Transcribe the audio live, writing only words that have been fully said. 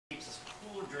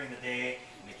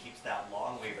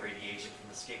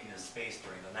escaping into space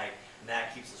during the night, and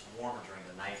that keeps us warmer during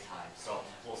the nighttime. So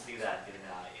we'll see that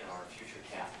in our future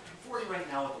cast. 40 right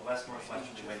now with the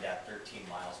west-northwesterly wind at 13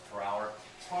 miles per hour.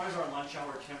 As far as our lunch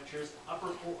hour temperatures,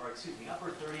 upper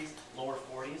 30s, lower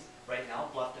 40s. Right now,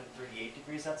 Bluffton 38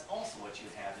 degrees. That's also what you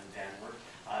have in Van Wert.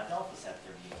 Delphus at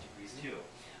 38 degrees too.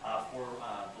 For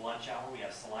the lunch hour, we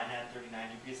have Salina at 39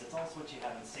 degrees. That's also what you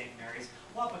have in St. Mary's.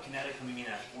 Wapakoneta coming in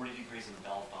at 40 degrees, and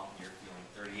Belle Fountain, you're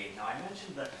feeling 38. Now, I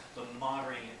mentioned the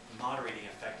moderating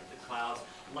effect of the clouds.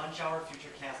 Lunch hour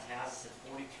future cast has us at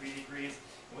 43 degrees.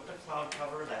 And with the cloud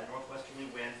cover, that northwesterly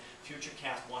wind, future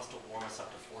cast wants to warm us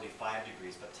up to 45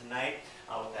 degrees. But tonight,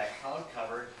 with that cloud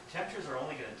cover, temperatures are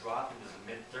only going to drop into the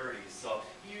mid-30s. So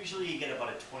usually you get about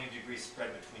a 20-degree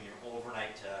spread between your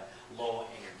overnight low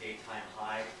and your daytime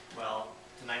high. Well,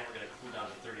 tonight we're going to cool down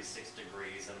to 36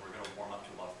 degrees, and we're going to warm up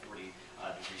to about 40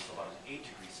 degrees, so about an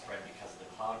 8-degree spread because of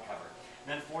the cloud cover. And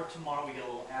then for tomorrow, we get a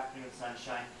little afternoon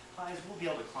sunshine. Highs will be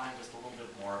able to climb just a little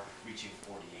bit more, reaching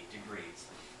 48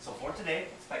 degrees. So for today,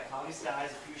 expect cloudy skies,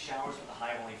 a few showers with a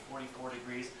high of only 44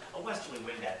 degrees, a westerly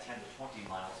wind at 10 to 20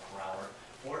 miles per hour.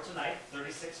 For tonight,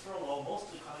 36 for a low,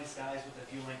 mostly cloudy skies with a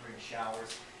few lingering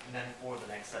showers. And then for the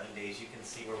next 7 days, you can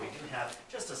see where we do have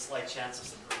just a slight chance of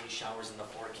some early showers in the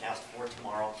forecast for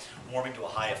tomorrow, warming to a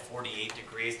high of 48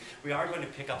 degrees. We are going to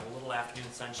pick up a little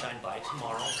afternoon sunshine by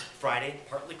tomorrow. Friday,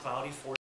 partly cloudy, 40.